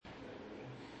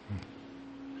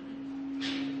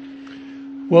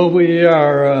Well, we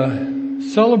are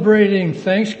celebrating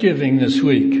Thanksgiving this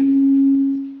week.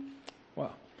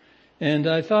 Wow. And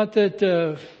I thought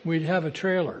that we'd have a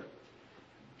trailer.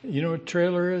 You know what a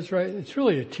trailer is, right? It's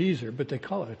really a teaser, but they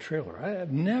call it a trailer. I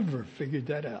have never figured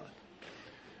that out.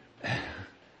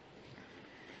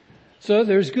 So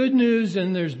there's good news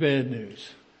and there's bad news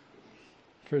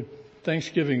for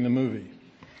Thanksgiving, the movie.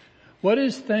 What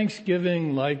is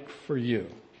Thanksgiving like for you?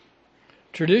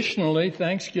 Traditionally,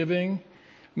 Thanksgiving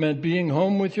meant being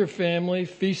home with your family,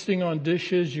 feasting on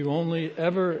dishes you only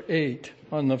ever ate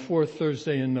on the fourth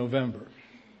Thursday in November.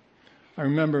 I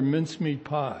remember mincemeat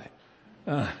pie.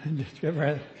 Did you ever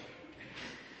have?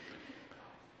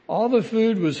 All the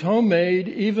food was homemade,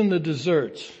 even the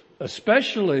desserts,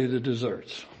 especially the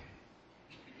desserts.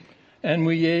 And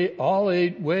we all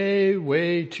ate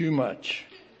way too much.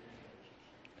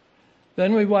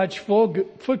 Then we watched full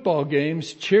football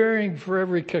games, cheering for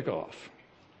every kickoff.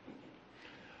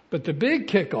 But the big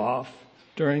kickoff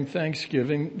during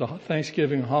Thanksgiving, the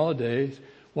Thanksgiving holidays,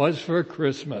 was for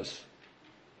Christmas.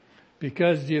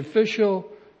 Because the official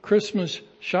Christmas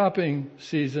shopping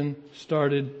season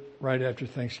started right after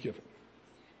Thanksgiving.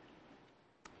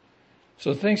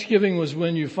 So Thanksgiving was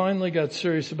when you finally got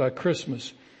serious about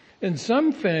Christmas. In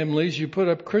some families, you put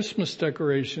up Christmas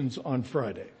decorations on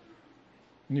Friday.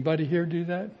 Anybody here do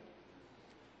that?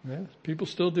 Yeah, people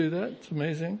still do that. It's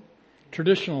amazing.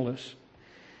 Traditionalists.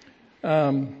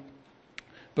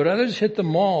 But others hit the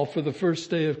mall for the first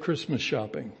day of Christmas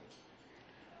shopping.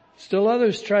 Still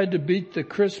others tried to beat the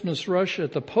Christmas rush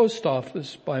at the post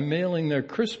office by mailing their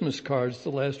Christmas cards the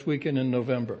last weekend in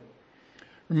November.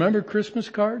 Remember Christmas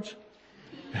cards?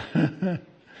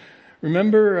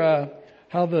 Remember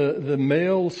how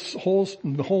the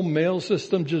whole mail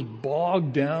system just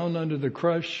bogged down under the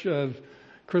crush of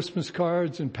Christmas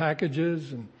cards and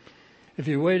packages, and if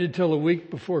you waited till a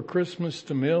week before Christmas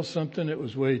to mail something, it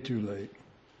was way too late.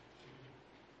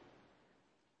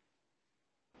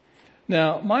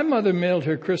 Now, my mother mailed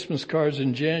her Christmas cards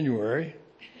in January,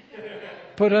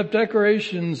 put up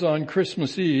decorations on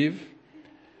Christmas Eve,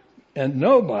 and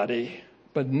nobody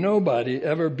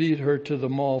ever beat her to the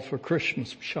mall for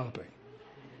Christmas shopping.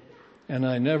 And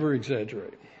I never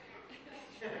exaggerate.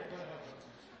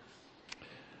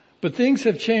 But things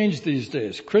have changed these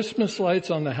days. Christmas lights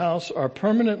on the house are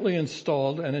permanently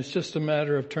installed, and it's just a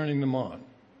matter of turning them on.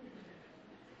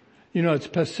 You know, it's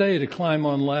passé to climb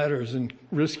on ladders and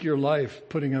risk your life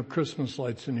putting up Christmas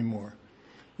lights anymore.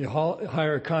 You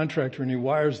hire a contractor and he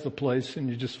wires the place and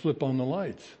you just flip on the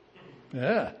lights.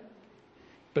 Yeah.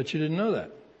 Bet you didn't know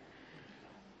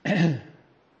that.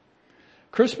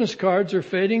 Christmas cards are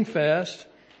fading fast,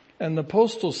 and the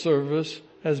postal service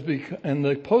and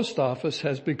the post office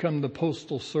has become the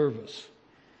postal service.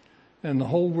 And the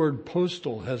whole word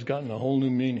postal has gotten a whole new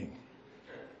meaning.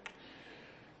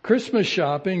 Christmas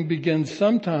shopping begins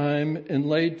sometime in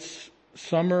late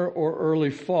summer or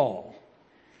early fall.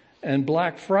 And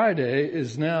Black Friday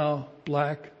is now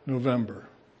Black November.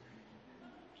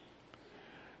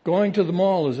 Going to the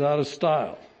mall is out of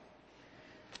style.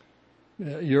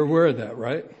 You're aware of that,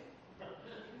 right?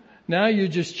 Now you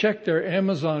just check their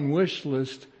Amazon wish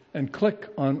list and click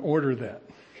on order that.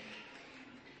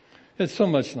 It's so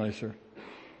much nicer.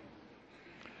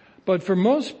 But for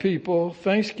most people,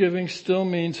 Thanksgiving still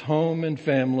means home and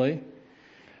family.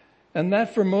 And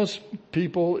that for most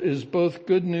people is both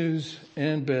good news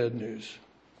and bad news.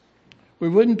 We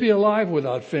wouldn't be alive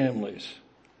without families,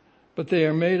 but they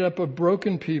are made up of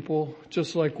broken people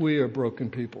just like we are broken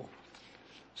people.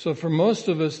 So for most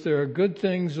of us, there are good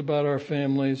things about our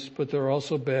families, but there are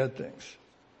also bad things.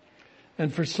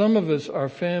 And for some of us, our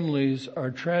families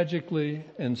are tragically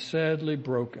and sadly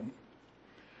broken.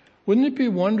 Wouldn't it be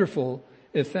wonderful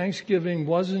if Thanksgiving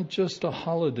wasn't just a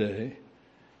holiday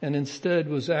and instead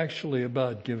was actually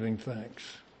about giving thanks?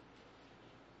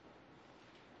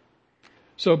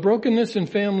 So brokenness in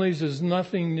families is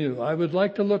nothing new. I would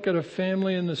like to look at a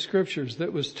family in the scriptures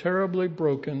that was terribly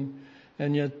broken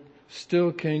and yet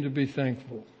still came to be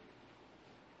thankful.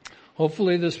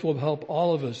 Hopefully this will help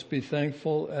all of us be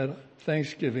thankful at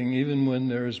Thanksgiving even when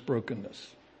there is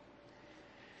brokenness.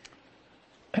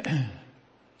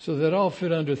 So that all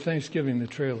fit under Thanksgiving, the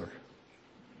trailer.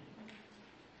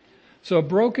 So a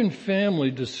broken family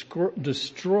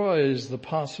destroys the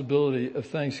possibility of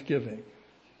Thanksgiving.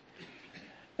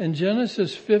 In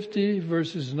Genesis 50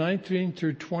 verses 19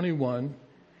 through 21,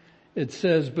 it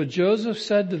says, "But Joseph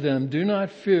said to them, 'Do not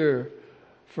fear,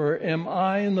 for am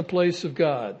I in the place of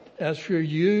God? As for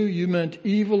you, you meant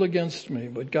evil against me,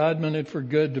 but God meant it for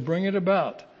good, to bring it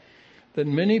about, that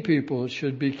many people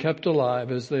should be kept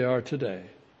alive as they are today.'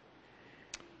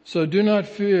 So do not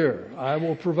fear. I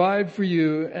will provide for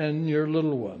you and your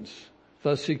little ones.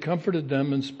 Thus he comforted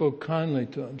them and spoke kindly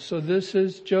to them. So this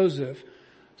is Joseph,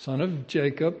 son of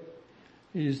Jacob.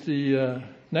 He's the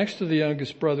next to the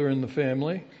youngest brother in the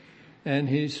family, and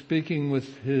he's speaking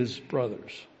with his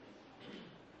brothers.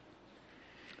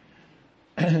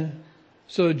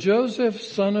 So Joseph,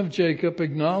 son of Jacob,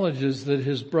 acknowledges that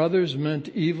his brothers meant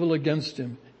evil against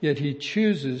him, yet he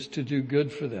chooses to do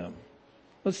good for them.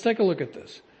 Let's take a look at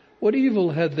this. What evil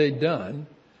had they done,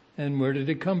 and where did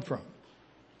it come from?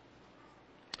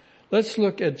 Let's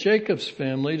look at Jacob's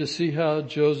family to see how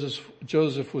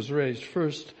Joseph was raised.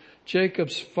 First,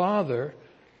 Jacob's father,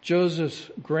 Joseph's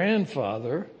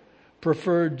grandfather,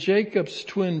 preferred Jacob's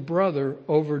twin brother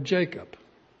over Jacob.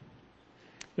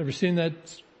 Ever seen that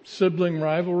sibling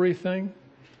rivalry thing?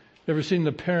 Ever seen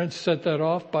the parents set that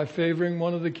off by favoring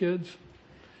one of the kids?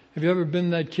 Have you ever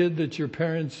been that kid that your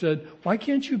parents said, why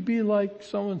can't you be like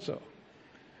so-and-so?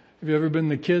 Have you ever been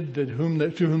the kid to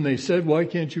whom they said, why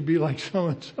can't you be like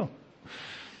so-and-so?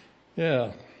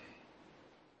 Yeah.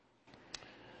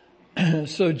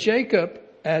 So Jacob,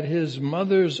 at his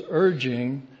mother's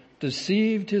urging,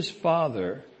 deceived his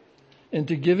father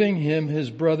into giving him his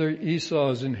brother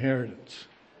Esau's inheritance.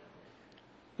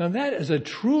 Now that is a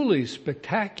truly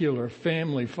spectacular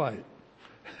family fight.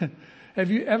 Have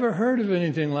you ever heard of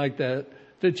anything like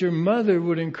that your mother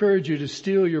would encourage you to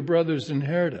steal your brother's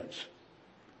inheritance?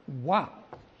 Wow.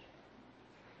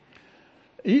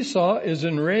 Esau is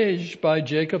enraged by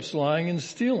Jacob's lying and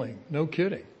stealing. No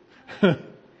kidding.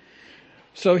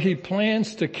 So he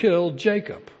plans to kill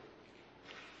Jacob.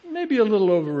 Maybe a little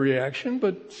overreaction,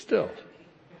 but still.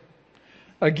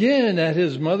 Again, at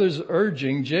his mother's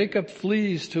urging, Jacob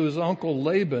flees to his uncle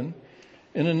Laban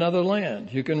in another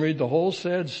land. You can read the whole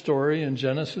sad story in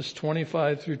Genesis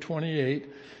 25 through 28.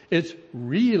 It's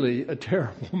really a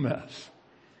terrible mess.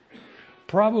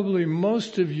 Probably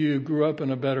most of you grew up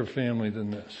in a better family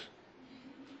than this.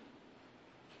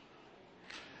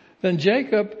 Then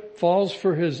Jacob falls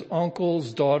for his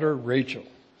uncle's daughter Rachel.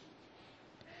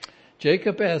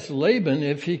 Jacob asks Laban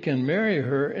if he can marry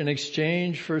her in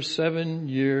exchange for 7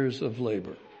 years of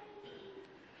labor.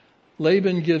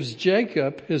 Laban gives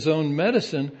Jacob his own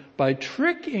medicine by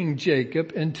tricking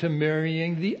Jacob into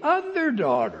marrying the other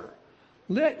daughter,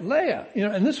 Leah.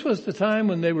 And this was the time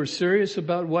when they were serious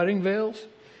about wedding veils.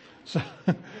 So,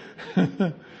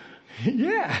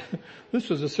 yeah, this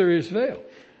was a serious veil.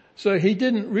 So he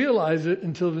didn't realize it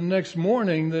until the next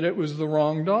morning that it was the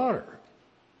wrong daughter.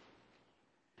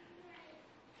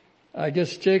 I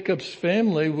guess Jacob's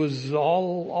family was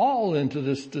all into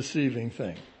this deceiving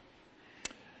thing.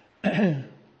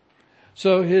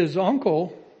 So his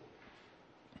uncle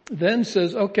then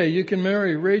says, okay, you can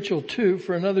marry Rachel too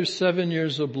for another 7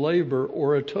 years of labor,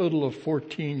 or a total of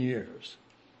 14 years.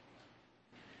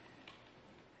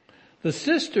 The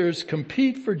sisters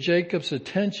compete for Jacob's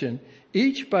attention,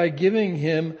 each by giving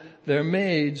him their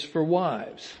maids for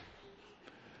wives.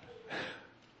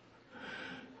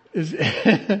 Has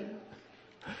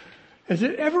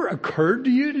it ever occurred to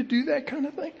you to do that kind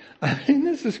of thing? I mean,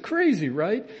 this is crazy,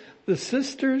 right? The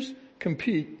sisters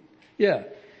compete. Yeah.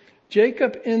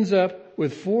 Jacob ends up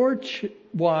with 4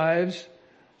 wives,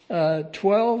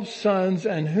 12 sons,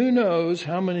 and who knows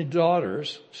how many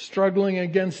daughters struggling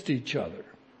against each other.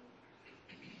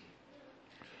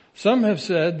 Some have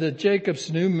said that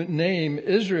Jacob's new name,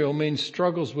 Israel, means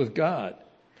struggles with God.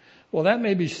 Well, that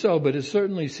may be so, but it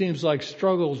certainly seems like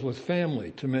struggles with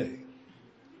family to me.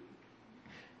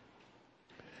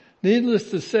 Needless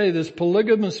to say, this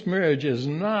polygamous marriage is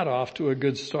not off to a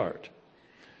good start.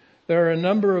 There are a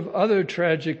number of other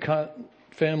tragic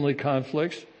family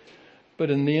conflicts,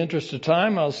 but in the interest of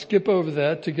time, I'll skip over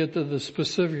that to get to the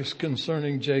specifics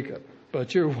concerning Jacob.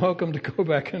 But you're welcome to go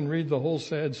back and read the whole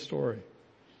sad story.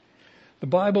 The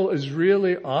Bible is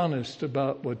really honest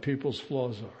about what people's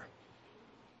flaws are.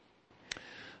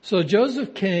 So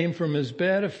Joseph came from as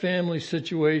bad a family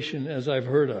situation as I've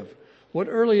heard of. What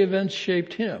early events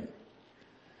shaped him?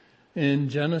 In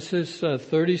Genesis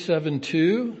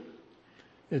 37:2,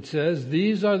 it says,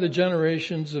 these are the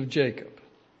generations of Jacob.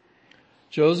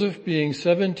 Joseph, being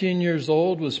 17 years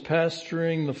old, was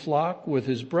pasturing the flock with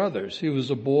his brothers. He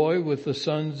was a boy with the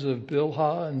sons of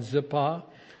Bilhah and Zilpah,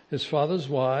 his father's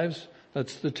wives.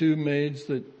 That's the 2 maids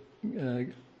that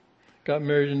got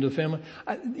married into the family.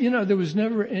 There was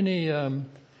never any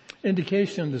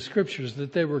indication in the scriptures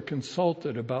that they were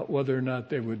consulted about whether or not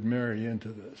they would marry into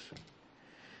this.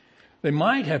 They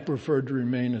might have preferred to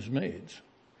remain as maids.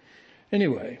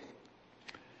 Anyway,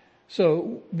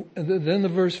 so then the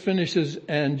verse finishes,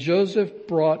 and Joseph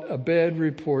brought a bad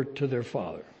report to their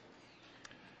father.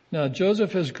 Now,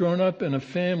 Joseph has grown up in a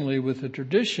family with a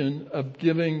tradition of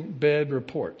giving bad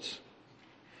reports.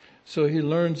 So he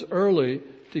learns early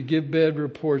to give bad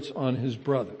reports on his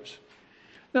brothers.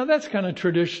 Now, that's kind of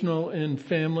traditional in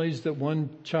families, that one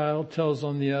child tells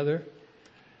on the other.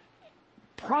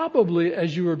 Probably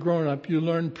as you were growing up, you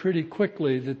learned pretty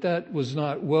quickly that that was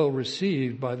not well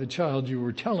received by the child you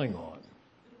were telling on.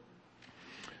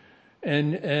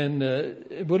 And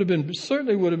it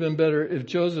certainly would have been better if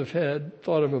Joseph had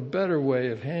thought of a better way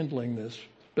of handling this,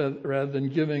 rather than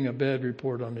giving a bad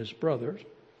report on his brothers.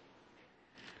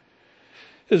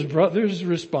 His brothers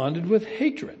responded with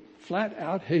hatred, flat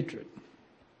out hatred.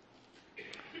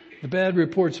 The bad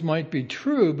reports might be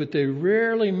true, but they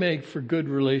rarely make for good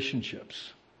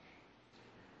relationships.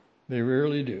 They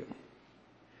rarely do.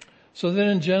 So then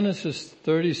in Genesis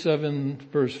 37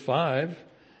 verse 5,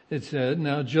 it said,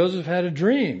 now Joseph had a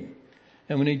dream,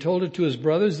 and when he told it to his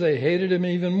brothers, they hated him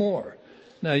even more.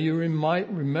 Now you might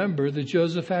remember that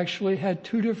Joseph actually had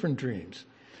two different dreams,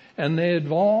 and they had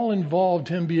all involved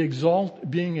him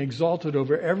being exalted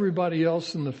over everybody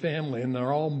else in the family, and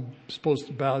they're all supposed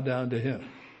to bow down to him.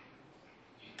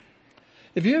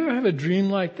 If you ever have a dream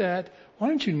like that, why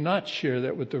don't you not share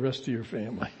that with the rest of your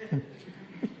family?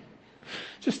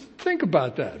 Just think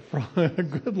about that for a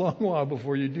good long while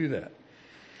before you do that.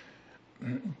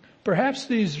 Perhaps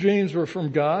these dreams were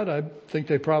from God. I think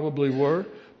they probably were.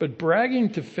 But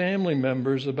bragging to family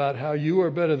members about how you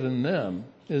are better than them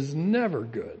is never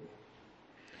good.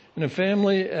 In a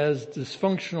family as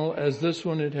dysfunctional as this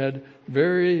one, it had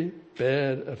very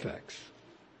bad effects.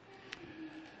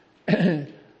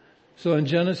 So in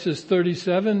Genesis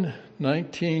 37,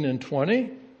 19 and 20,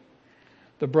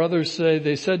 the brothers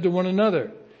they said to one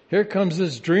another, here comes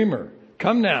this dreamer.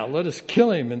 Come now, let us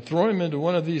kill him and throw him into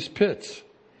one of these pits.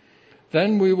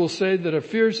 Then we will say that a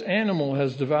fierce animal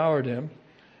has devoured him,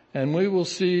 and we will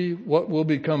see what will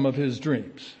become of his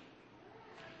dreams.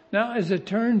 Now, as it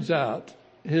turns out,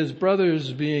 his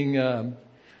brothers, being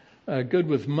good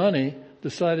with money,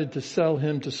 decided to sell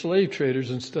him to slave traders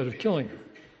instead of killing him.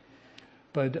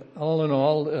 But all in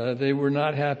all, they were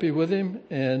not happy with him,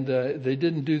 and they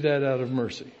didn't do that out of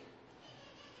mercy.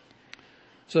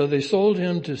 So they sold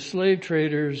him to slave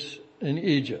traders in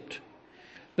Egypt.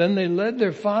 Then they led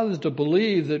their fathers to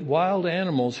believe that wild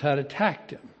animals had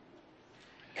attacked him.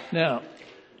 Now,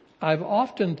 I've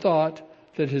often thought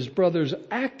that his brothers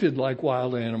acted like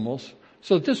wild animals,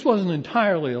 so this wasn't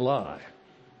entirely a lie.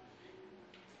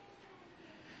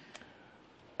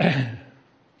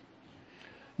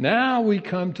 Now we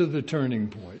come to the turning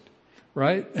point,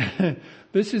 right?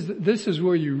 This is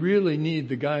where you really need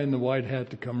the guy in the white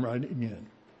hat to come riding in.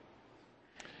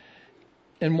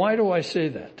 And why do I say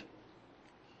that?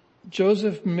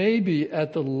 Joseph may be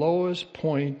at the lowest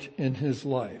point in his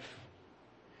life.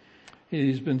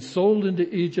 He's been sold into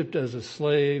Egypt as a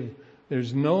slave.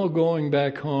 There's no going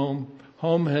back home.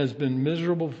 Home has been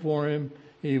miserable for him.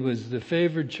 He was the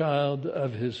favored child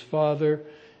of his father.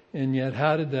 And yet,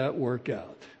 how did that work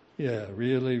out? Yeah,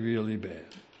 really, really bad.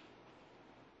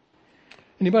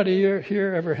 Anybody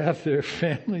here ever have their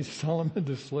family sell them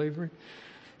into slavery?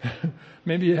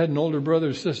 Maybe you had an older brother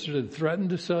or sister that threatened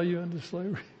to sell you into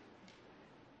slavery.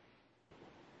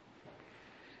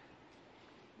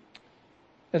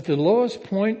 At the lowest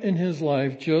point in his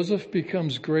life, Joseph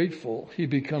becomes grateful. He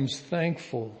becomes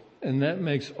thankful, and that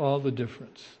makes all the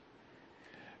difference.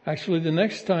 Actually, the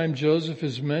next time Joseph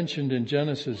is mentioned in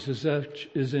Genesis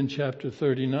is in chapter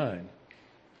 39.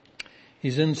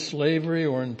 He's in slavery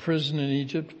or in prison in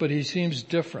Egypt, but he seems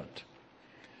different.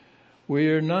 We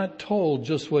are not told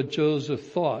just what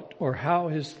Joseph thought or how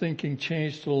his thinking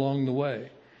changed along the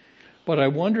way. But I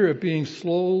wonder if being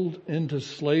sold into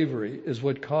slavery is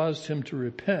what caused him to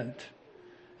repent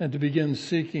and to begin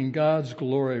seeking God's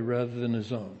glory rather than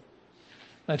his own.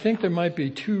 I think there might be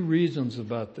two reasons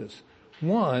about this.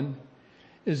 One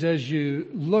is, as you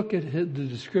look at the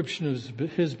description of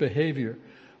his behavior,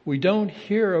 we don't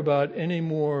hear about any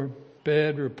more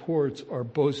bad reports or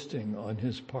boasting on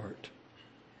his part.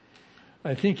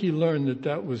 I think he learned that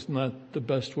that was not the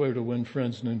best way to win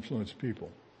friends and influence people.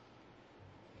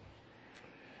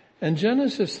 And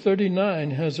Genesis 39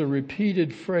 has a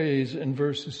repeated phrase in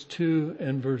verses 2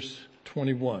 and verse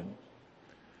 21.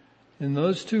 In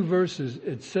those two verses,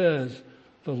 it says,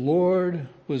 the Lord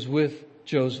was with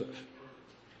Joseph.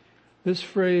 This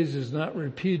phrase is not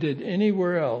repeated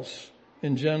anywhere else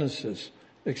in Genesis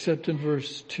except in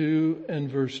verse 2 and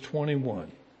verse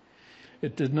 21.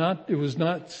 It was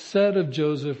not said of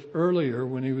Joseph earlier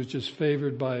when he was just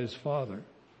favored by his father.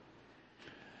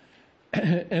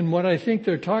 And what I think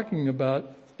they're talking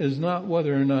about is not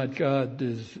whether or not God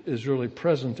is really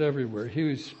present everywhere.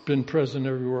 He's been present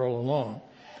everywhere all along.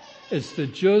 It's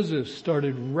that Joseph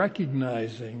started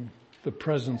recognizing the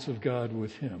presence of God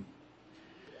with him.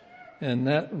 And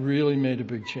that really made a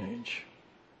big change.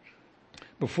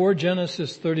 Before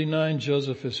Genesis 39,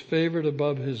 Joseph is favored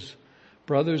above his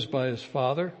brothers by his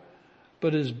father,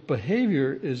 but his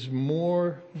behavior is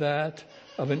more that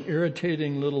of an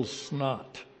irritating little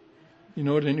snot. You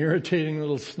know what an irritating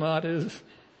little snot is?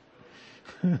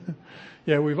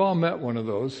 Yeah, we've all met one of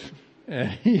those, and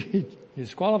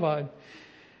he's qualified.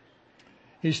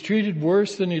 He's treated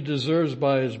worse than he deserves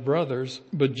by his brothers,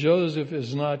 but Joseph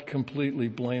is not completely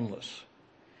blameless.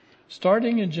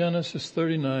 Starting in Genesis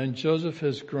 39, Joseph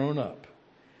has grown up.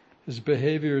 His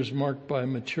behavior is marked by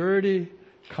maturity,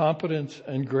 competence,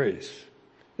 and grace.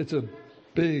 It's a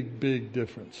big, big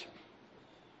difference.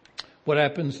 What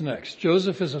happens next?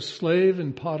 Joseph is a slave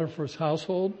in Potiphar's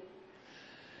household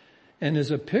and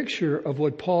is a picture of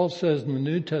what Paul says in the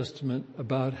New Testament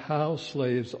about how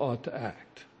slaves ought to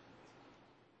act.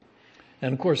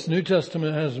 And of course, the New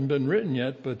Testament hasn't been written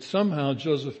yet, but somehow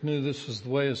Joseph knew this is the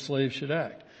way a slave should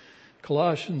act.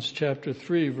 Colossians chapter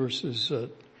 3, verses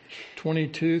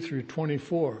 22 through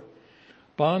 24.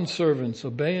 Bondservants,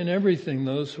 obey in everything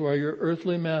those who are your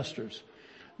earthly masters,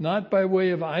 not by way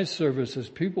of eye service as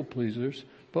people pleasers,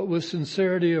 but with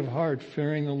sincerity of heart,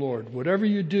 fearing the Lord. Whatever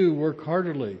you do, work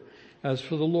heartily, as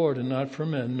for the Lord and not for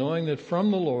men, knowing that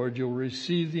from the Lord you'll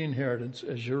receive the inheritance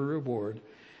as your reward.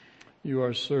 You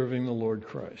are serving the Lord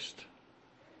Christ.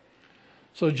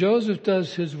 So Joseph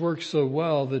does his work so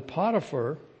well that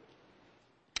Potiphar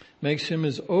makes him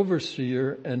his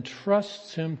overseer and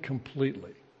trusts him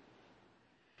completely.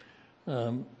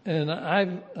 And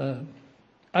I've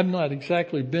not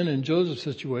exactly been in Joseph's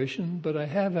situation, but I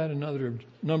have had another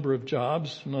number of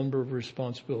jobs, a number of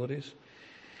responsibilities.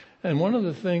 And one of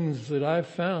the things that I've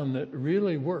found that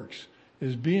really works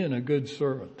is being a good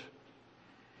servant.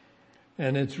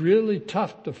 And it's really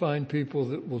tough to find people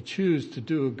that will choose to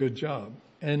do a good job.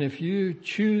 And if you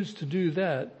choose to do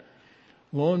that,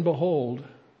 lo and behold,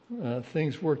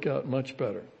 things work out much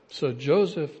better. So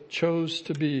Joseph chose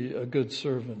to be a good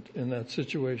servant in that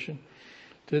situation,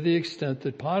 to the extent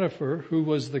that Potiphar, who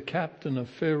was the captain of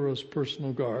Pharaoh's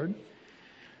personal guard,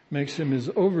 makes him his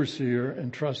overseer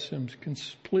and trusts him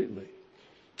completely.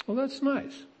 Well, that's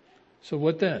nice. So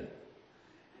what then?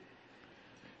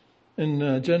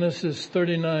 In Genesis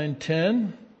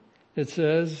 39:10, it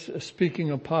says,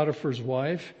 speaking of Potiphar's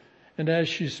wife, and as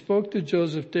she spoke to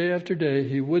Joseph day after day,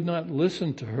 he would not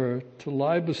listen to her to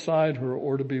lie beside her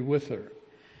or to be with her.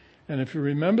 And if you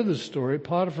remember the story,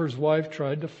 Potiphar's wife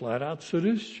tried to flat out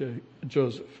seduce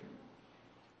Joseph.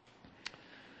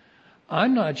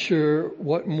 I'm not sure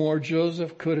what more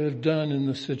Joseph could have done in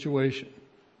the situation.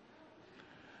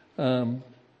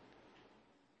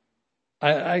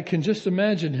 I can just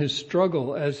imagine his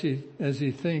struggle as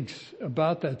he thinks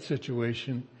about that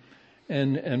situation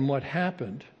and what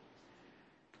happened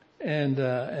and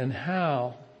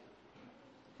how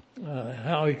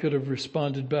he could have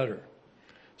responded better.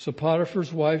 So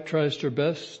Potiphar's wife tries her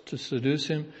best to seduce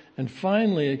him and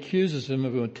finally accuses him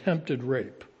of attempted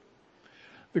rape.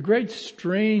 The great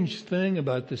strange thing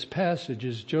about this passage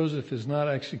is Joseph is not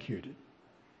executed.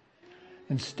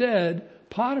 Instead,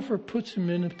 Potiphar puts him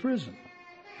in a prison.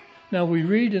 Now we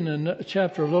read in a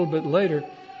chapter a little bit later,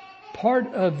 part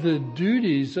of the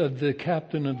duties of the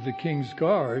captain of the king's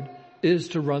guard is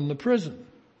to run the prison.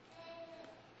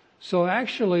 So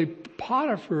actually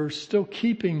Potiphar is still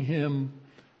keeping him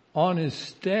on his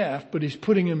staff, but he's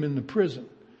putting him in the prison.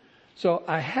 So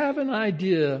I have an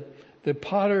idea that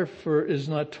Potiphar is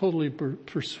not totally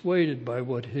persuaded by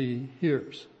what he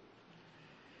hears.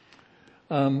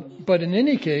 But in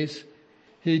any case,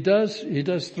 he does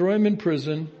throw him in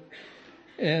prison,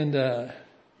 and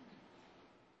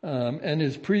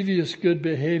his previous good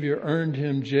behavior earned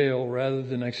him jail rather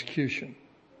than execution.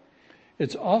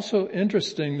 It's also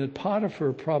interesting that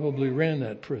Potiphar probably ran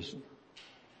that prison.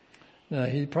 Now,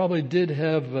 he probably did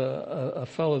have a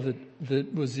fellow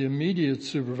that was the immediate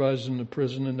supervisor in the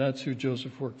prison, and that's who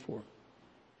Joseph worked for.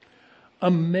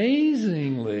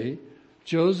 Amazingly,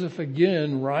 Joseph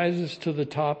again rises to the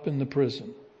top in the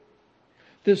prison.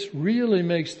 This really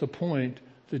makes the point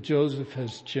that Joseph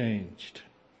has changed.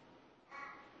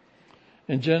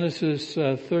 In Genesis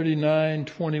 39,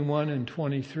 21 and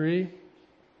 23,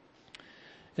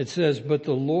 it says, "But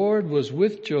the Lord was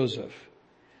with Joseph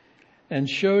and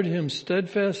showed him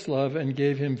steadfast love and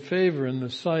gave him favor in the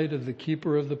sight of the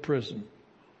keeper of the prison.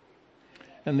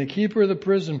 And the keeper of the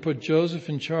prison put Joseph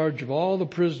in charge of all the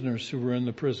prisoners who were in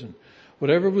the prison.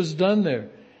 Whatever was done there,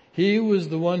 he was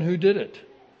the one who did it.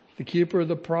 The keeper of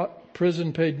the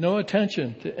prison paid no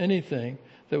attention to anything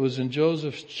that was in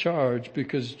Joseph's charge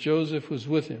because Joseph was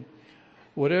with him.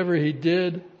 Whatever he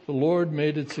did, the Lord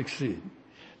made it succeed.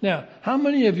 Now, how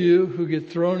many of you who get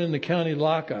thrown in the county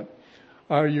lockup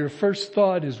your first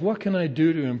thought is, what can I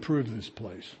do to improve this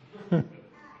place?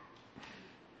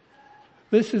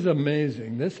 This is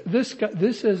amazing.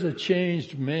 This is a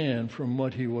changed man from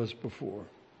what he was before.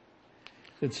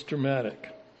 It's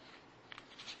dramatic.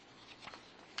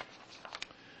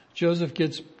 Joseph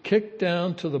gets kicked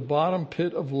down to the bottom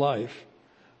pit of life,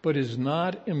 but is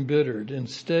not embittered.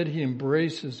 Instead, he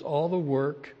embraces all the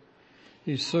work.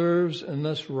 He serves and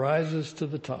thus rises to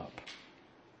the top.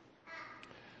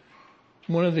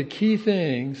 One of the key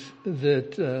things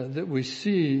that we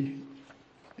see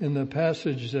in the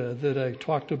passage that I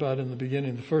talked about in the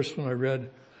beginning, the first one I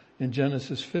read in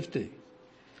Genesis 50,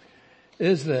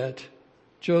 is that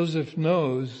Joseph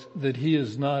knows that he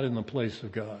is not in the place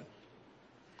of God,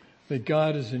 that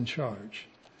God is in charge.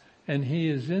 And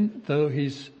though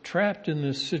he's trapped in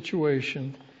this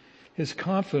situation, his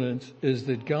confidence is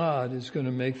that God is going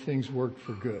to make things work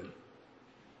for good.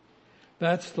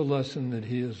 That's the lesson that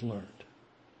he has learned.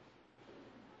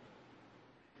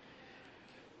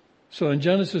 So in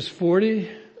Genesis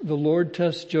 40, the Lord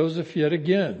tests Joseph yet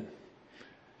again.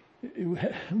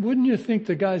 Wouldn't you think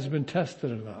the guy's been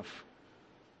tested enough?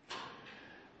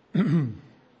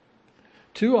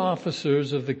 2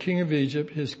 officers of the king of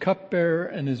Egypt, his cupbearer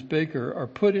and his baker, are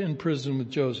put in prison with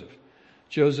Joseph.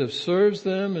 Joseph serves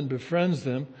them and befriends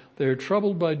them. They are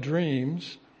troubled by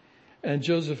dreams, and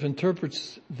Joseph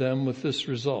interprets them with this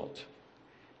result.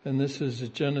 And this is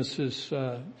Genesis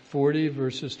 40,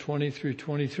 verses 20 through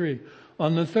 23.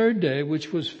 On the 3rd day,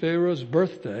 which was Pharaoh's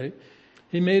birthday,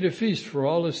 he made a feast for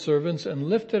all his servants and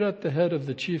lifted up the head of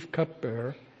the chief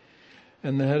cupbearer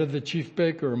and the head of the chief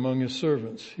baker among his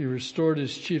servants. He restored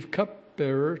his chief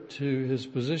cupbearer to his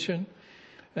position,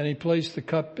 and he placed the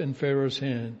cup in Pharaoh's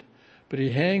hand. But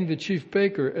he hanged the chief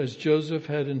baker as Joseph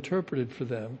had interpreted for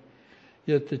them.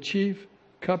 Yet the chief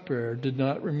cupbearer did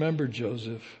not remember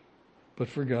Joseph, but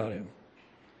forgot him.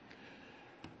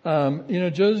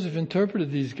 Joseph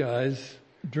interpreted these guys'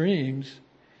 dreams,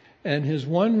 and his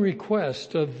one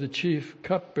request of the chief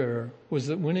cupbearer was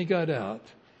that when he got out,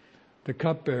 the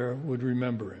cupbearer would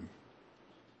remember him.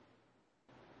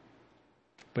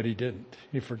 But he didn't.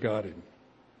 He forgot him.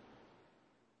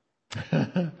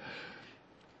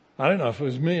 I don't know, if it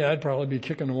was me, I'd probably be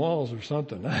kicking the walls or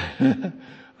something.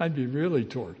 I'd be really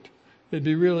torqued. It'd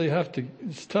be really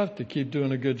it's tough to keep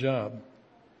doing a good job.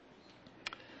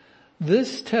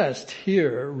 This test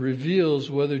here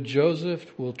reveals whether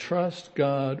Joseph will trust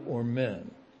God or men.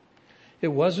 It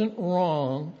wasn't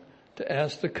wrong to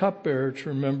ask the cupbearer to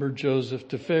remember Joseph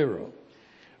to Pharaoh,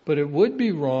 but it would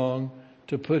be wrong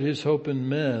to put his hope in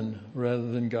men rather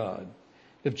than God.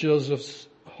 If Joseph's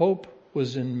hope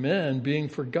was in men, being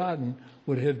forgotten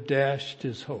would have dashed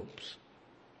his hopes.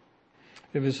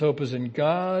 If his hope is in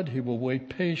God, he will wait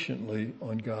patiently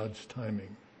on God's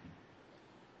timing.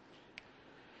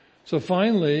 So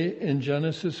finally, in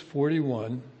Genesis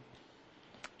 41,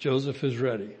 Joseph is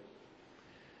ready.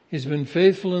 He's been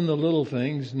faithful in the little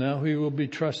things. Now he will be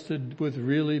trusted with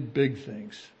really big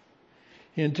things.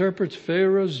 He interprets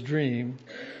Pharaoh's dream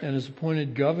and is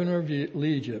appointed governor of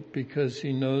Egypt because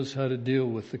he knows how to deal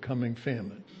with the coming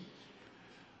famine.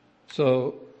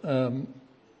 So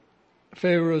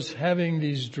Pharaoh's having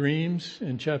these dreams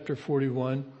in chapter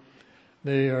 41.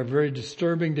 They are very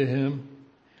disturbing to him.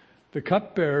 The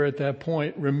cupbearer at that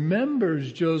point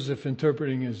remembers Joseph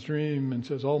interpreting his dream and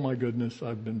says, "Oh my goodness,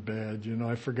 I've been bad.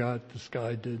 I forgot this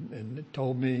guy did and it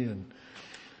told me, and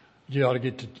you ought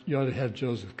to have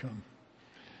Joseph come."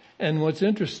 And what's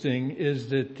interesting is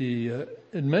that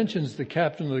it mentions the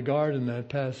captain of the guard in that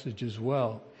passage as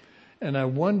well. And I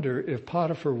wonder if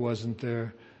Potiphar wasn't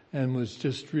there and was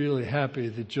just really happy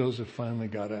that Joseph finally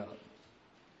got out.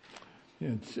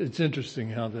 It's interesting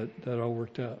how that all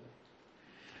worked out.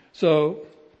 So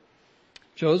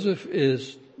Joseph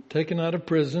is taken out of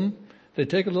prison. They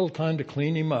take a little time to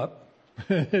clean him up.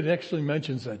 It actually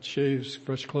mentions that. Shaves,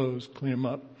 fresh clothes, clean him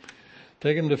up.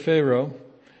 Take him to Pharaoh,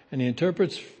 and he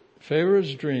interprets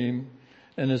Pharaoh's dream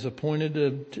and is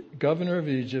appointed governor of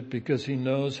Egypt because he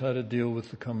knows how to deal with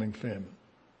the coming famine.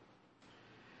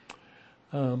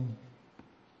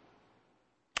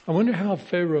 I wonder how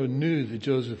Pharaoh knew that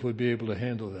Joseph would be able to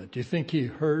handle that. Do you think he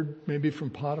heard maybe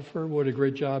from Potiphar what a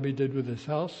great job he did with his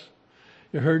house?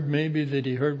 You heard maybe that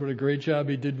he heard what a great job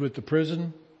he did with the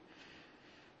prison?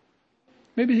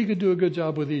 Maybe he could do a good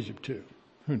job with Egypt too.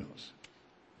 Who knows?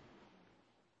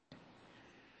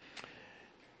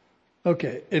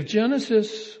 Okay, if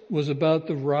Genesis was about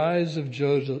the rise of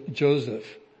Joseph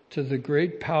to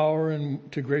great power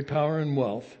and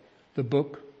wealth, the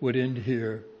book would end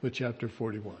here with chapter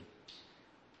 41.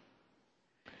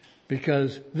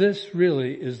 Because this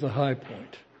really is the high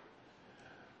point.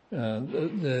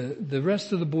 The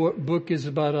rest of the book is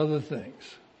about other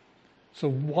things. So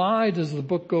why does the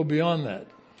book go beyond that?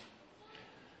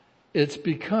 It's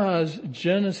because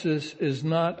Genesis is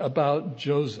not about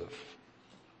Joseph.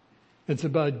 It's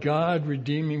about God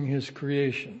redeeming his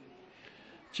creation.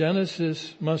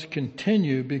 Genesis must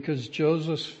continue because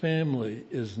Joseph's family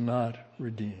is not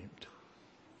redeemed.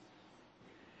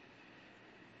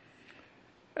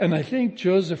 And I think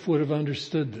Joseph would have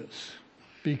understood this,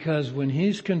 because when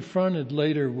he's confronted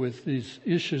later with these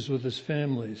issues with his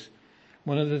families,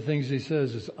 one of the things he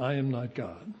says is, I am not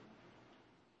God.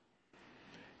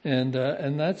 And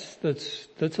that's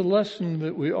a lesson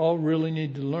that we all really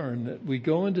need to learn, that we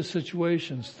go into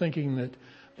situations thinking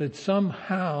that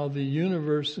somehow the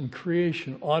universe and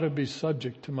creation ought to be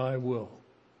subject to my will.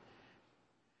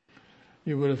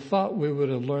 You would have thought we would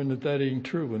have learned that ain't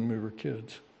true when we were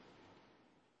kids.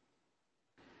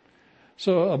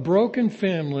 So a broken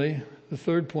family, the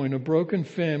third point, a broken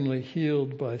family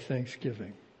healed by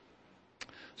thanksgiving.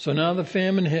 So now the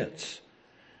famine hits,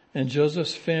 and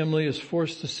Joseph's family is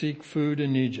forced to seek food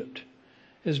in Egypt.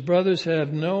 His brothers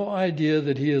have no idea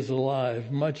that he is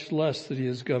alive, much less that he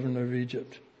is governor of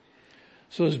Egypt.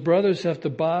 So his brothers have to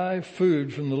buy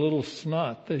food from the little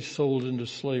snot they sold into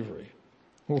slavery.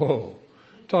 Whoa.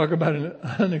 Talk about an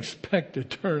unexpected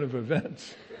turn of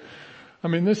events. I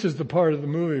mean, this is the part of the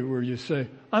movie where you say,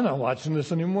 I'm not watching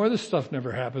this anymore. This stuff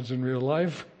never happens in real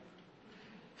life.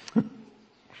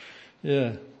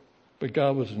 Yeah, but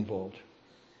God was involved.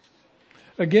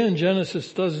 Again,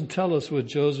 Genesis doesn't tell us what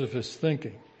Joseph is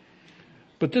thinking.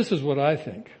 But this is what I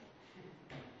think.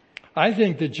 I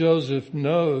think that Joseph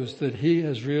knows that he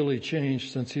has really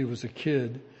changed since he was a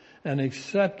kid and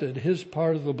accepted his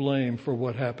part of the blame for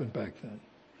what happened back then.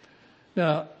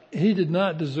 Now, he did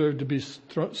not deserve to be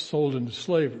sold into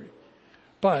slavery,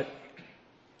 but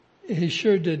he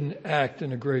sure didn't act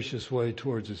in a gracious way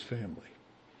towards his family.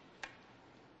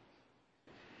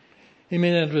 He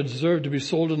may not have deserved to be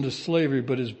sold into slavery,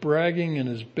 but his bragging and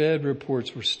his bad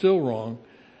reports were still wrong.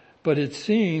 But it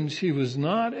seems he was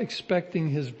not expecting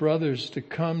his brothers to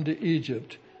come to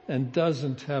Egypt and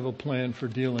doesn't have a plan for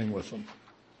dealing with them.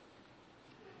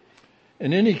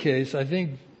 In any case, I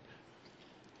think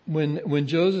when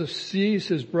Joseph sees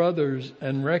his brothers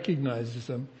and recognizes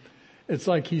them, it's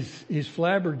like he's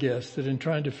flabbergasted in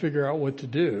trying to figure out what to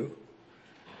do.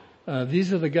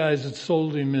 These are the guys that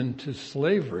sold him into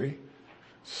slavery.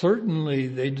 Certainly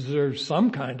they deserve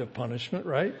some kind of punishment,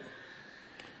 right?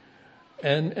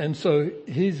 And so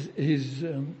he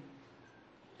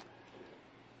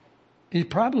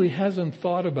probably hasn't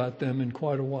thought about them in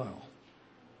quite a while.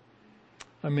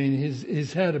 I mean,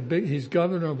 he's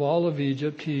governor of all of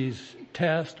Egypt. He's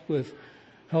tasked with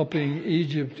helping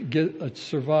Egypt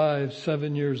survive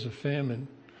 7 years of famine.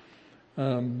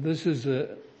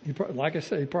 Like I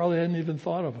said, he probably hadn't even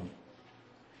thought of them.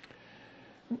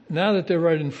 Now that they're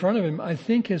right in front of him, I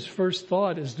think his first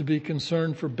thought is to be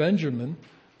concerned for Benjamin,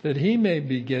 that he may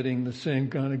be getting the same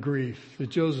kind of grief that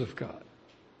Joseph got.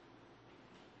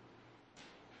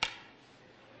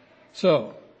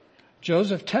 So,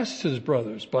 Joseph tests his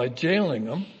brothers by jailing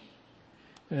them,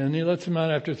 and he lets them out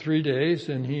after 3 days,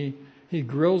 and he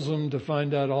grills them to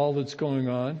find out all that's going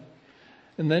on.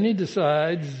 And then he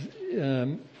decides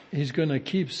he's going to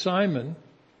keep Simon,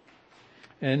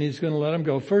 and he's going to let him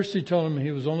go. First he told him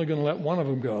he was only going to let one of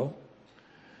them go.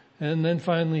 And then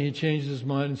finally he changed his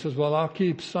mind and says, well, I'll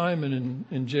keep Simon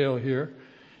in jail here,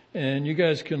 and you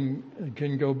guys can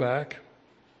go back,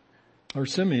 or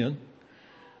Simeon.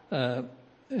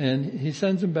 And he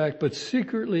sends them back, but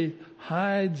secretly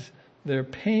hides their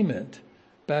payment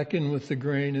back in with the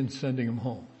grain and sending them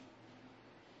home.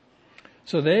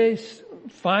 So they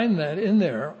find that in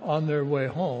there on their way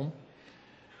home,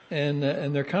 and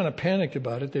they're kind of panicked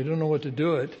about it. They don't know what to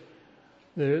do it.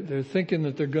 They're thinking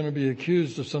that they're going to be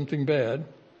accused of something bad.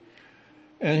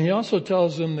 And he also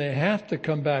tells them they have to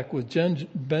come back with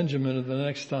Benjamin the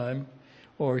next time,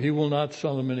 or he will not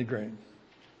sell them any grain.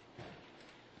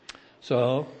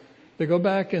 So they go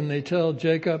back and they tell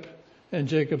Jacob, and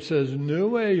Jacob says, no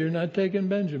way, you're not taking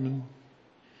Benjamin.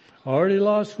 Already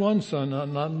lost one son,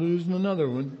 I'm not losing another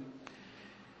one.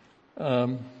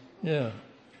 Yeah.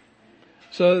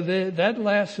 So that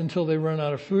lasts until they run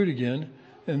out of food again.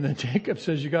 And then Jacob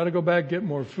says, you got to go back, get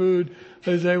more food.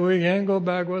 They say, we can't go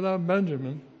back without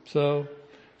Benjamin. So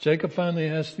Jacob finally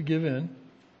has to give in.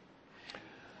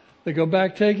 They go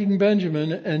back taking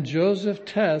Benjamin, and Joseph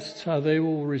tests how they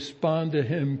will respond to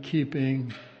him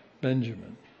keeping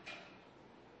Benjamin.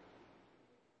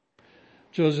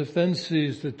 Joseph then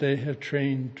sees that they have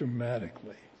trained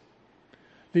dramatically.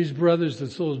 These brothers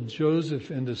that sold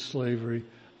Joseph into slavery,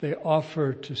 they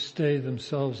offer to stay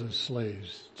themselves as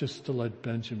slaves just to let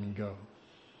Benjamin go.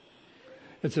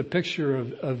 It's a picture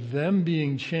of them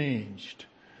being changed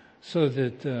so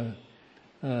that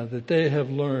that they have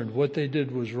learned what they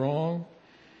did was wrong,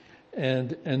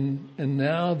 and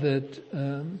now that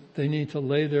they need to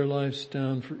lay their lives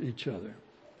down for each other.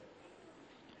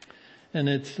 And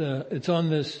it's on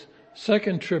this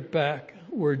second trip back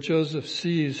where Joseph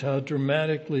sees how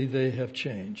dramatically they have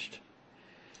changed.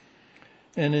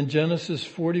 And in Genesis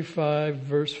 45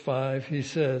 verse 5, he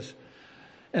says,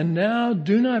 "And now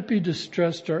do not be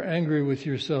distressed or angry with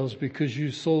yourselves because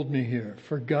you sold me here,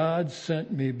 for God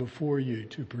sent me before you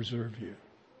to preserve you."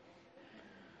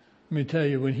 Let me tell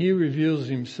you, when he reveals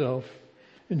himself,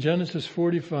 in Genesis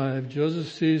 45, Joseph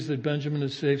sees that Benjamin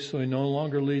is safe, so he no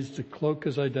longer needs to cloak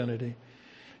his identity.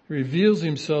 He reveals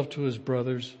himself to his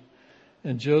brothers,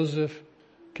 and Joseph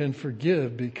can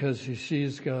forgive because he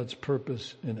sees God's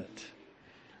purpose in it.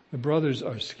 The brothers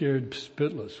are scared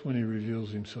spitless when he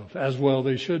reveals himself, as well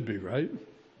they should be, right?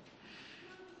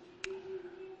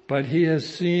 But he has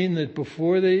seen that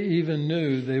before they even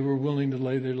knew, they were willing to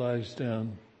lay their lives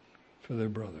down for their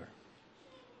brother.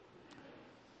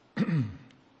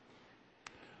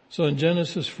 So in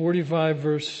Genesis 45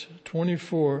 verse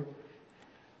 24,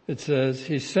 it says,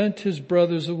 "He sent his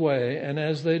brothers away, and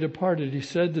as they departed, he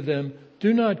said to them,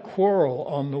 'Do not quarrel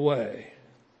on the way.'"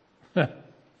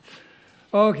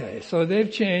 Okay, so they've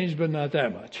changed, but not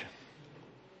that much.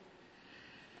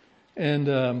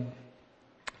 And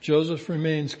Joseph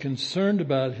remains concerned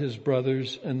about his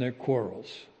brothers and their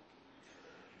quarrels.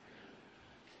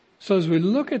 So as we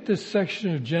look at this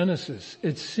section of Genesis,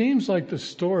 it seems like the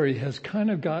story has kind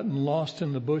of gotten lost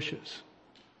in the bushes.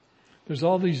 There's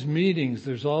all these meetings,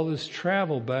 there's all this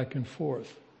travel back and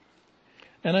forth.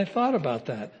 And I thought about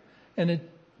that, and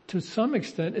to some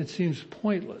extent it seems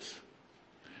pointless.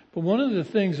 But one of the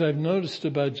things I've noticed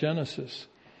about Genesis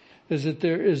is that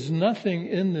there is nothing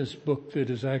in this book that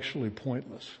is actually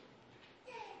pointless.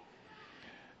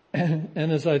 And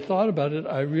as I thought about it,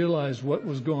 I realized what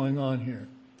was going on here.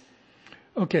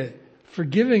 Okay,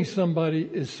 forgiving somebody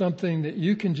is something that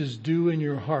you can just do in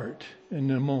your heart in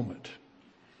a moment.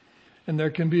 And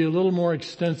there can be a little more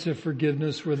extensive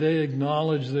forgiveness where they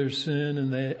acknowledge their sin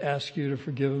and they ask you to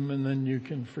forgive them, and then you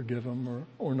can forgive them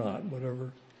or not,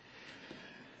 whatever.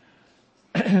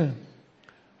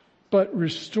 But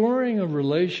restoring a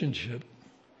relationship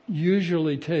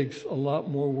usually takes a lot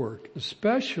more work,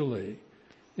 especially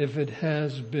if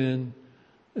there's been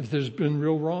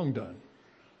real wrong done.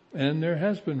 And there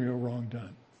has been real wrong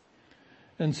done.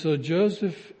 And so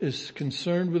Joseph is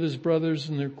concerned with his brothers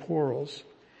and their quarrels,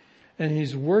 and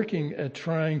he's working at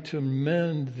trying to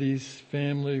mend these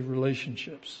family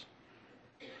relationships.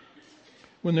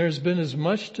 When there's been as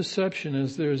much deception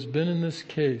as there's been in this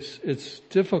case, it's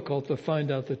difficult to find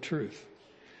out the truth.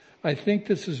 I think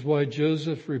this is why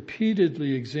Joseph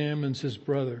repeatedly examines his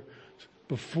brother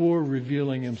before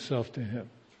revealing himself to him.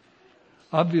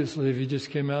 Obviously, if he just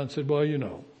came out and said, "Well, you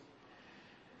know,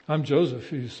 I'm Joseph,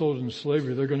 who sold into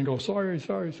slavery," they're going to go, sorry,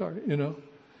 you know.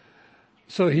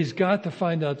 So he's got to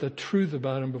find out the truth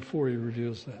about him before he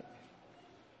reveals that.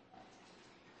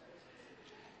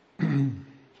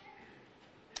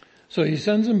 So he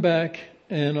sends them back,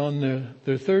 and on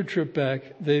their third trip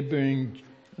back, they bring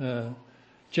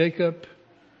Jacob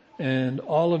and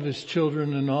all of his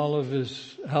children and all of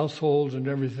his households and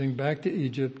everything back to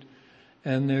Egypt,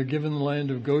 and they're given the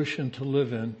land of Goshen to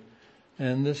live in.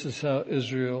 And this is how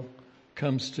Israel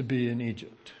comes to be in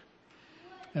Egypt.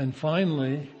 And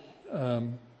finally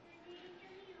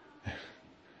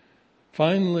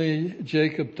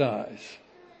Jacob dies.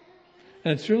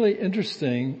 And it's really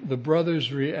interesting, the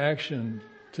brothers' reaction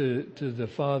to the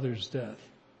father's death.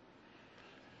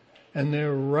 And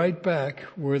they're right back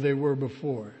where they were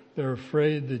before. They're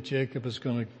afraid that Joseph is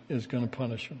going to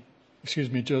punish him.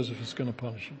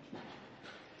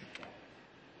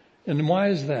 And why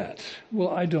is that? Well,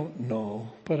 I don't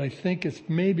know, but I think it's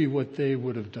maybe what they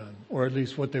would have done, or at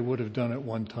least what they would have done at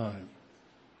one time.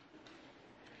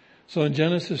 So in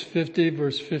Genesis 50,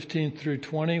 verse 15 through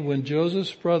 20, when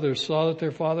Joseph's brothers saw that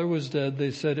their father was dead,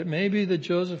 they said, "It may be that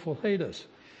Joseph will hate us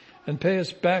and pay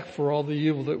us back for all the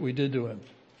evil that we did to him."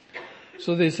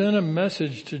 So they sent a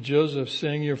message to Joseph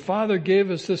saying, "Your father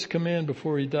gave us this command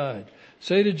before he died.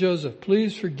 Say to Joseph,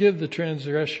 please forgive the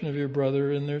transgression of your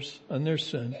brother and their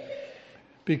sin,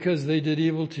 because they did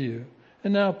evil to you.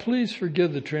 And now please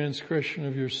forgive the transgression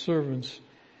of your servants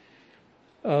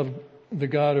of the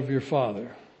God of your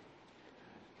father.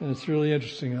 And it's really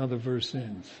interesting how the verse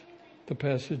ends. The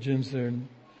passage ends there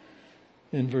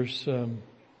in verse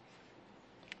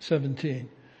 17.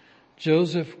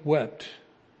 Joseph wept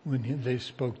when they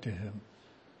spoke to him.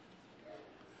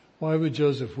 Why would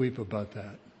Joseph weep about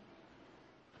that?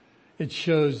 It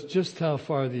shows just how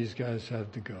far these guys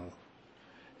have to go.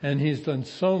 And he's done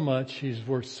so much, he's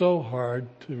worked so hard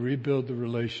to rebuild the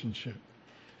relationship.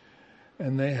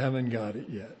 And they haven't got it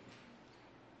yet.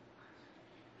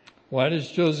 Why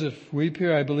does Joseph weep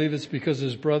here? I believe it's because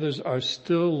his brothers are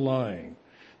still lying.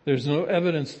 There's no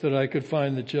evidence that I could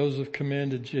find that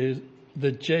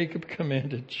Jacob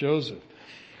commanded Joseph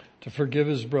to forgive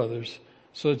his brothers.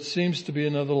 So it seems to be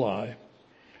another lie.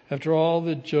 After all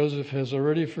that Joseph has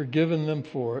already forgiven them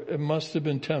for, it must have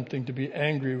been tempting to be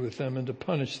angry with them and to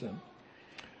punish them.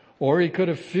 Or he could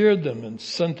have feared them and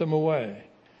sent them away.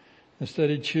 Instead,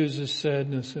 he chooses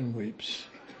sadness and weeps.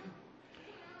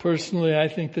 Personally, I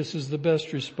think this is the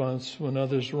best response when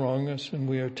others wrong us and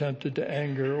we are tempted to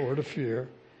anger or to fear.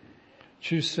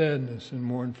 Choose sadness and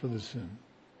mourn for the sin.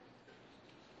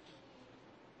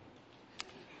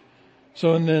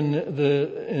 So and then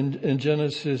in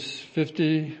Genesis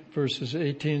 50 verses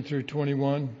 18 through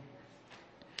 21,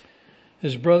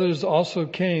 his brothers also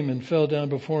came and fell down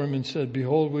before him and said,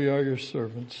 "Behold, we are your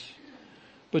servants."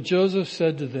 But Joseph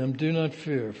said to them, "Do not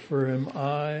fear, for am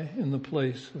I in the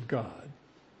place of God?"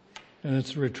 And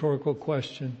it's a rhetorical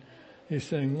question. He's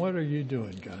saying, what are you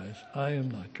doing, guys? I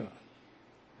am not God.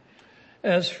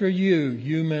 As for you,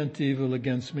 you meant evil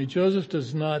against me. Joseph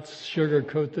does not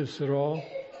sugarcoat this at all.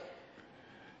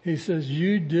 He says,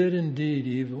 you did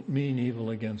indeed mean evil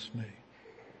against me.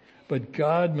 But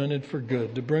God meant it for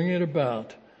good, to bring it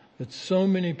about that so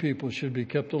many people should be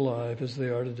kept alive as they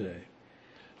are today.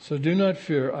 So do not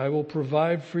fear, I will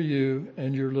provide for you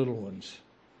and your little ones.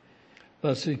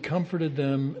 Thus he comforted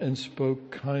them and spoke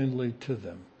kindly to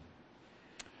them.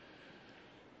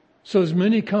 So as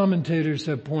many commentators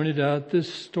have pointed out,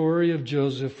 this story of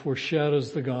Joseph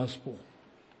foreshadows the gospel.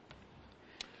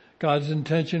 God's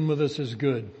intention with us is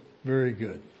good, very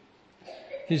good.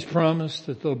 He's promised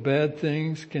that though bad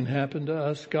things can happen to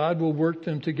us, God will work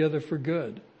them together for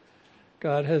good.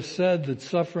 God has said that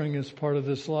suffering is part of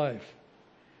this life.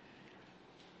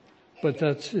 But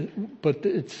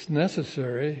it's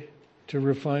necessary to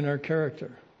refine our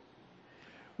character.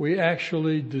 We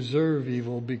actually deserve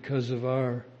evil because of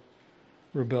our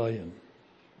rebellion.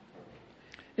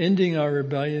 Ending our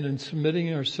rebellion and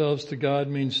submitting ourselves to God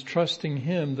means trusting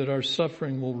Him that our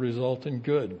suffering will result in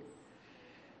good.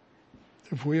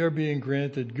 If we are being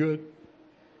granted good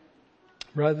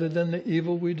rather than the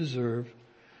evil we deserve,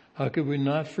 how could we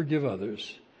not forgive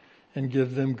others and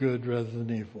give them good rather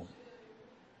than evil?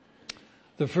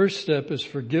 The first step is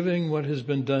forgiving what has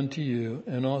been done to you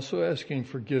and also asking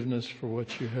forgiveness for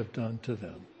what you have done to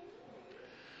them.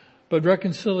 But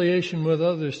reconciliation with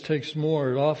others takes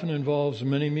more. It often involves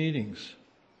many meetings.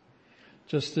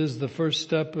 Just as the first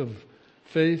step of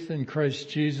faith in Christ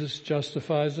Jesus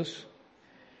justifies us,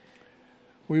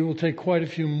 we will take quite a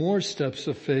few more steps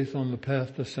of faith on the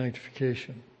path to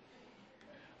sanctification.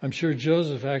 I'm sure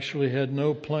Joseph actually had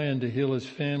no plan to heal his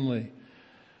family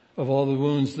of all the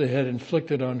wounds they had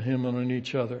inflicted on him and on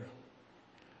each other.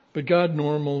 But God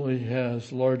normally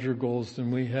has larger goals than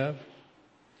we have.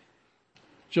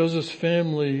 Joseph's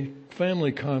family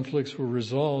conflicts were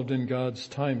resolved in God's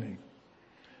timing.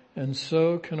 And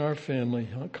so can our family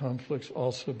conflicts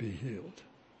also be healed.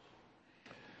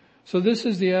 So this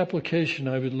is the application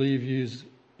I would leave you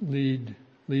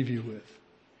with.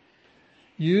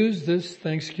 Use this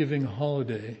Thanksgiving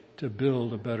holiday to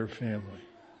build a better family.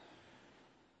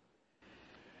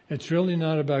 It's really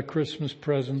not about Christmas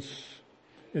presents.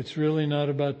 It's really not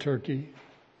about turkey.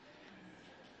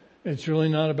 It's really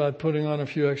not about putting on a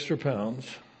few extra pounds.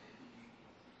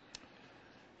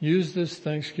 Use this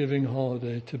Thanksgiving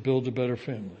holiday to build a better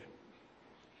family.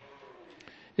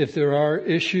 If there are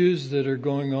issues that are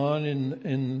going on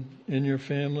in your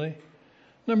family,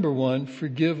 number one,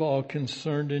 forgive all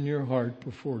concerned in your heart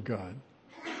before God.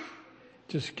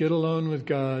 Just get alone with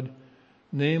God,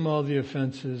 name all the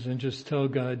offenses, and just tell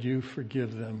God you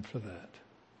forgive them for that.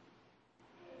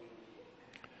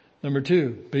 Number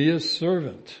two, be a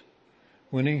servant,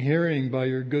 winning hearing by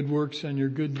your good works and your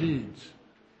good deeds.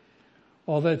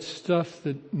 All that stuff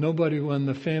that nobody in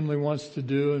the family wants to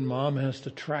do, and mom has to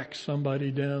track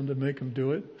somebody down to make them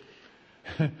do it.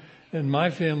 In my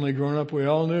family growing up, we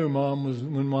all knew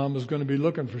when mom was going to be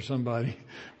looking for somebody.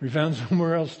 We found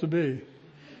somewhere else to be.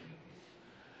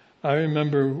 I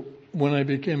remember when I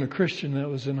became a Christian, that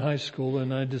was in high school,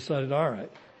 and I decided, all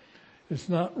right, it's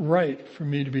not right for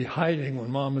me to be hiding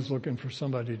when Mom is looking for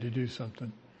somebody to do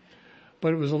something.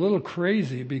 But it was a little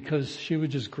crazy because she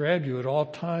would just grab you at all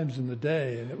times in the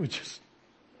day, and it was just,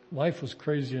 life was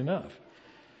crazy enough.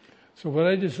 So what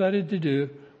I decided to do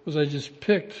was I just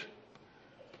picked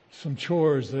some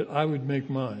chores that I would make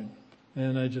mine,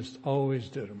 and I just always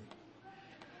did them.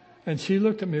 And she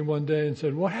looked at me one day and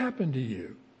said, "What happened to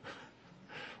you?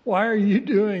 Why are you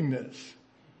doing this?"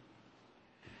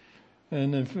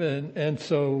 And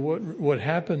so what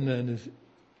happened then is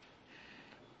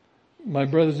my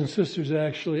brothers and sisters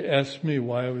actually asked me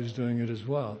why I was doing it as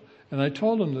well. And I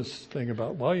told them this thing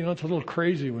about, well, it's a little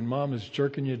crazy when Mom is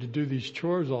jerking you to do these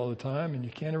chores all the time and you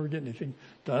can't ever get anything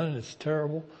done and it's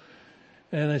terrible.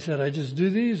 And I said, I just do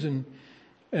these and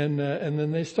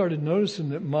then they started noticing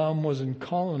that Mom wasn't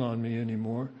calling on me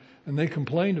anymore, and they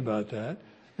complained about that.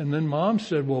 And then Mom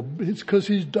said, well, it's because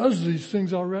he does these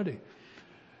things already.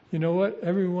 You know what?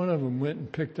 Every one of them went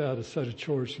and picked out a set of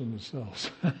chores for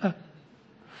themselves.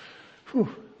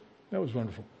 Whew, that was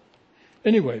wonderful.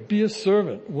 Anyway, be a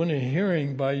servant, win a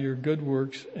hearing by your good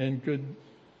works and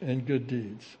good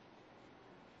deeds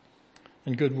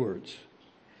and good words.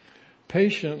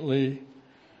 Patiently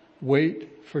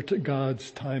wait for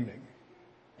God's timing.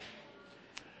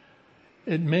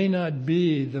 It may not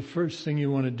be the first thing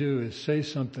you want to do is say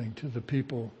something to the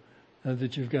people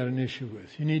that you've got an issue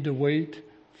with. You need to wait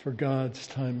for God's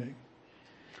timing.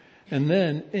 And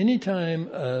then anytime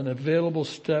an available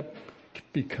step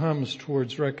becomes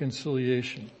towards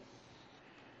reconciliation,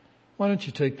 why don't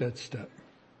you take that step?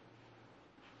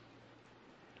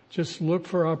 Just look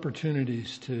for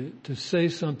opportunities to say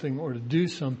something or to do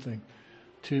something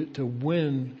to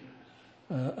win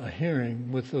a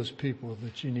hearing with those people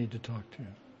that you need to talk to.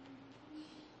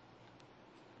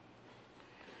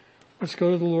 Let's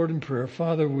go to the Lord in prayer.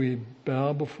 Father, we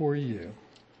bow before you.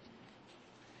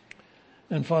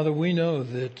 And Father, we know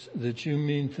that you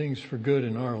mean things for good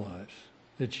in our lives,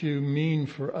 that you mean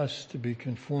for us to be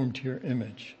conformed to your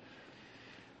image,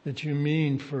 that you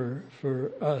mean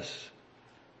for us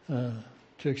to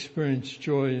experience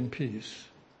joy and peace.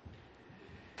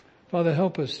 Father,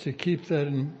 help us to keep that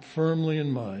firmly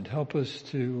in mind. Help us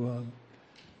to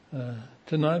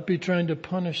not be trying to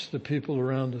punish the people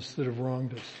around us that have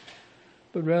wronged us,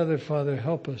 but rather, Father,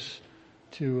 help us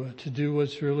to do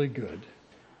what's really good.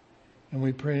 And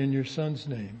we pray in your Son's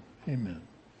name. Amen.